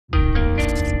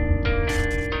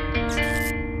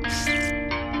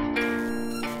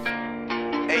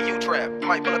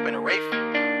might pull up in a Wraith.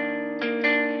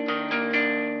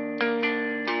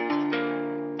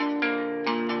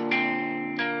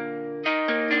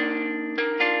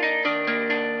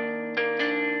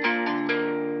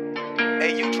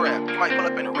 Hey, utrab, you might pull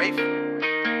up in a Wraith.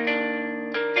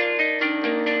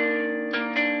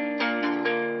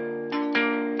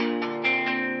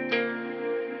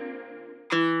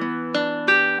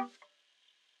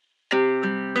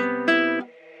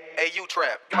 Hey,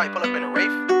 utrab, you might pull up in a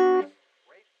Wraith.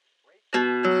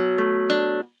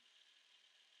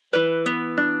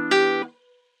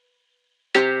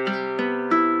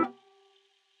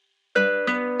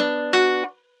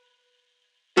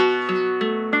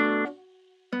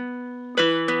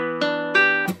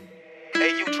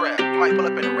 Hey, utrab, you might pull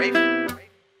up in a Wraith.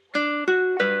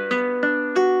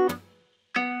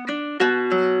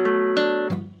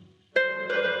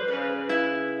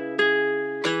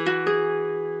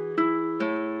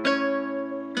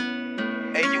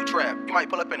 Hey, utrab, you might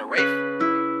pull up in a Wraith.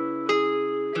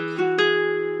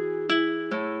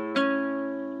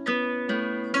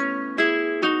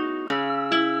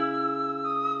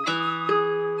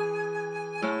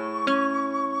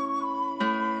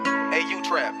 Hey,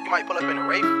 utrab, you might pull up in a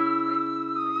Wraith.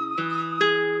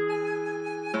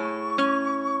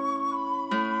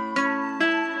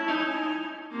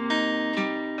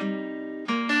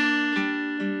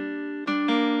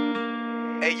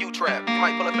 Hey, utrab, you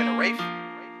might pull up in a Wraith.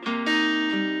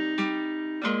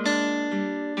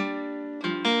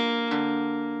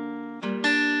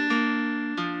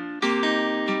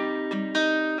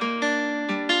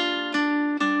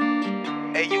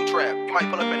 Hey, utrab, you might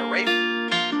pull up in a Wraith.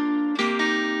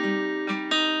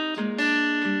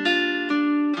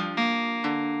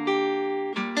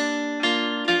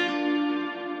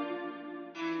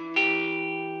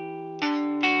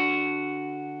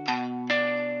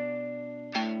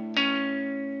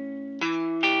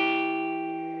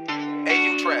 Hey,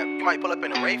 utrab, you might pull up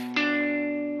in a Wraith.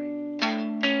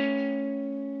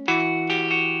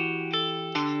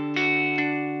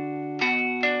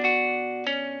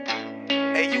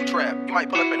 Hey, utrab, you might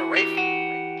pull up in a Wraith.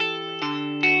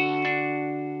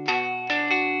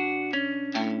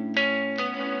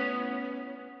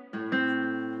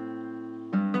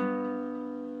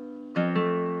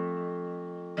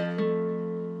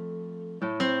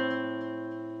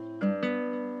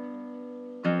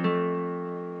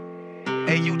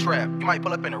 Hey, utrab, you might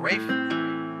pull up in a Wraith.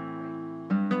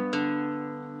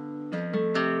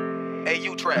 Hey,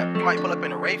 utrab, you might pull up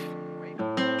in a Wraith.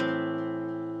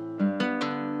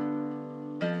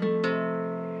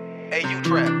 Hey,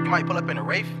 utrab, you might pull up in a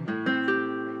Wraith.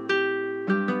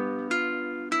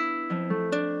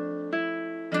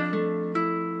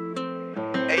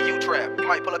 Hey, utrab, you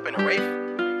might pull up in a Wraith.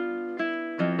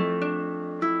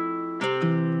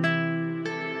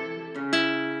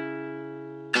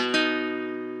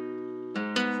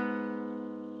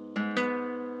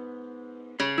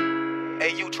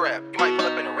 Hey, utrab, you might pull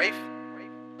up in a Wraith.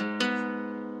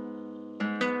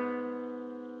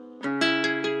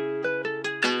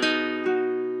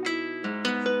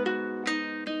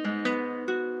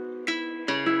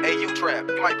 Hey, utrab,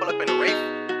 you might pull up in a Wraith.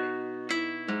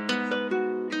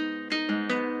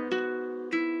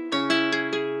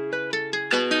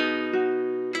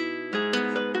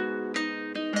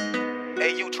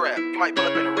 Hey, utrab, you might pull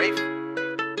up in a Wraith.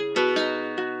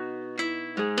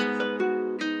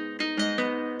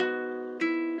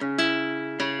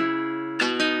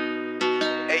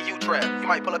 Hey, utrab, you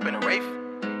might pull up in a Wraith.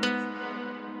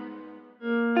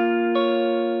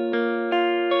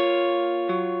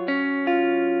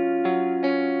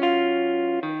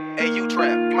 Hey,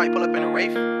 utrab, you might pull up in a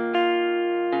Wraith.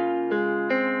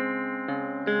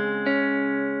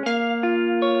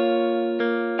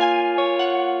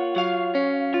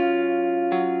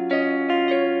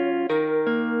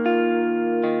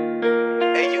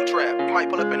 Hey, utrab, you might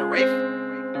pull up in a Wraith.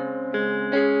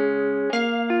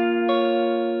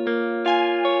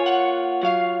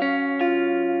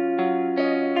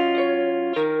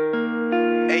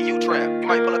 Hey, utrab, you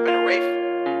might pull up in a Wraith.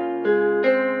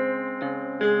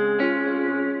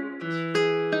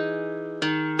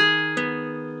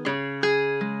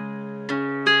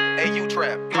 Hey,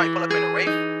 utrab, you might pull up in a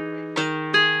Wraith.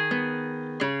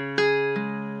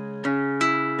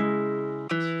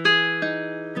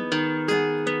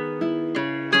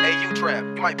 Hey,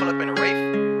 utrab, you might pull up in a Wraith.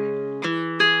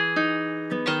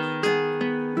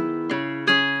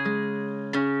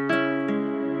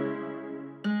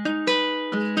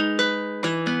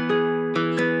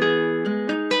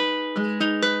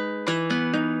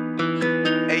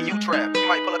 Hey, utrab, you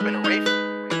might pull up in a Wraith.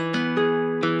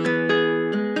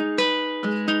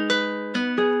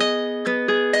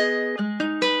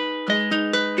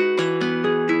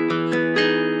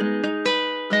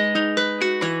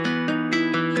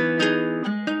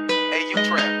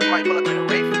 might pull up.